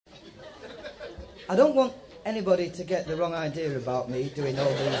I don't want anybody to get the wrong idea about me doing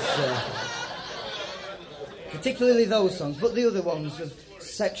all these, particularly those songs, but the other ones of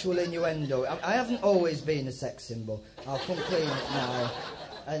sexual innuendo. I haven't always been a sex symbol. I'll come clean it now.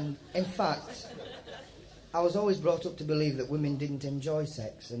 And in fact, I was always brought up to believe that women didn't enjoy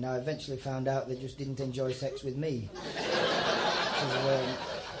sex, and I eventually found out they just didn't enjoy sex with me.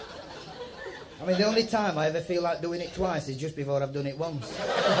 I mean, the only time I ever feel like doing it twice is just before I've done it once.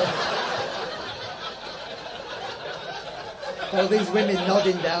 All these women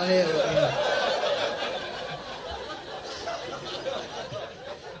nodding down here.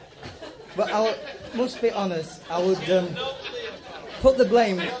 But I must be honest, I would put the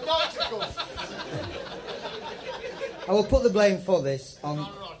blame... I will put the blame for this on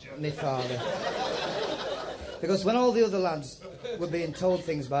my father. Because when all the other lads were being told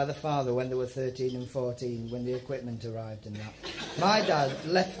things by the father when they were 13 and 14, when the equipment arrived and that, my dad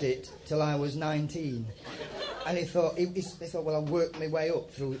left it till I was 19. And he thought, well, I'll work my way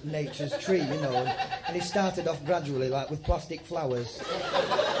up through nature's tree, you know. And he started off gradually, like with plastic flowers.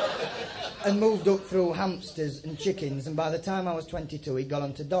 And moved up through hamsters and chickens, and by the time I was 22, he got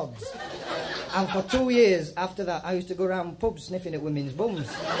onto dogs. And for 2 years after that, I used to go around pubs sniffing at women's bums.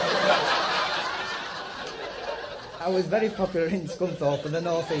 I was very popular in Scunthorpe and the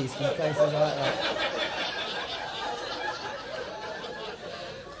North East and places like that.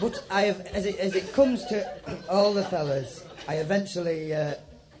 But I have, as it comes to all the fellas, I eventually,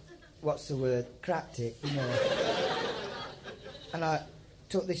 cracked it, you know. And I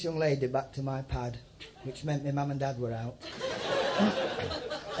took this young lady back to my pad, which meant my mum and dad were out.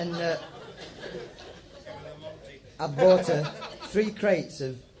 And I bought her 3 crates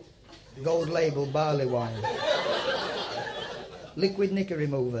of gold label barley wine. Liquid knicker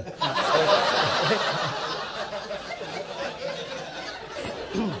remover.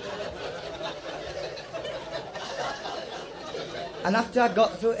 And after I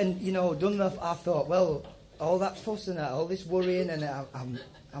got through and, you know, done that, I thought, well, all that fuss and that, all this worrying, and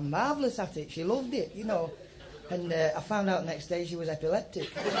I'm marvellous at it. She loved it, you know. And I found out next day she was epileptic.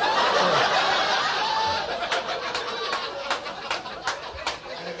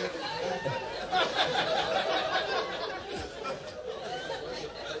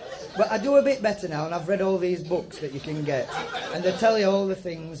 But I do a bit better now, and I've read all these books that you can get, and they tell you all the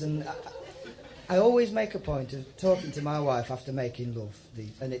things, and I always make a point of talking to my wife after making love,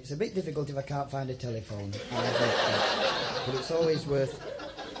 and it's a bit difficult if I can't find a telephone, but it's always worth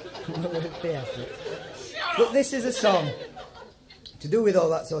the effort. But this is a song to do with all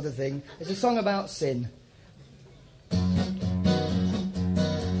that sort of thing. It's a song about sin.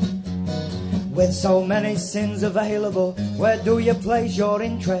 With so many sins available, where do you place your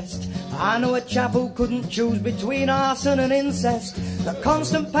interest? I know a chap who couldn't choose between arson and incest. The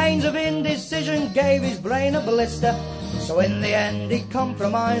constant pains of indecision gave his brain a blister. So in the end he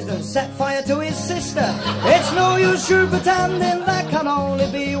compromised and set fire to his sister. It's no use you pretending there can only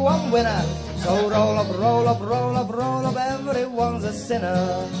be one winner. So roll up, roll up, roll up, roll up, everyone's a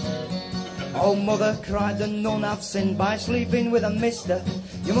sinner. Oh mother, cried the nun, I've sinned by sleeping with a mister.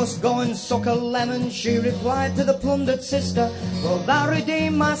 You must go and suck a lemon, she replied to the plundered sister. Will thou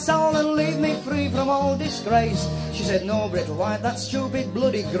redeem my soul and leave me free from all disgrace? She said, no, Brittle, wipe that stupid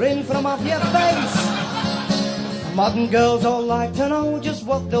bloody grin from off your face. Modern girls all like to know just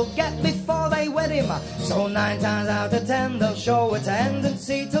what they'll get before they wed him. So 9 times out of 10 they'll show a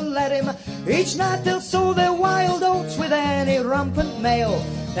tendency to let him. Each night they'll sow their wild oats with any rampant male.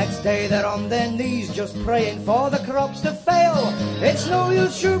 Next day they're on their knees just praying for the crops to fail. It's no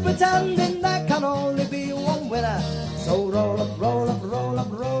use you pretending there can only be one winner. So roll up, roll up, roll up,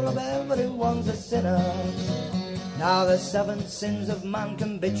 roll up, everyone's a sinner. Now the 7 sins of man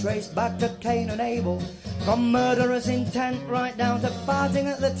can be traced back to Cain and Abel, from murderous intent right down to farting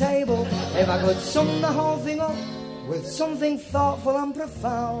at the table. If I could sum the whole thing up with something thoughtful and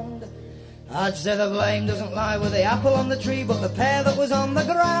profound, I'd say the blame doesn't lie with the apple on the tree, but the pear that was on the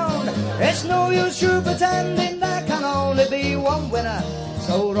ground. It's no use you pretending there can only be one winner.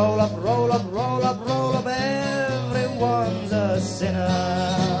 So roll up, roll up, roll up, roll up, everyone's a sinner.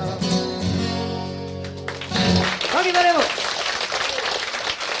 Thank you very much.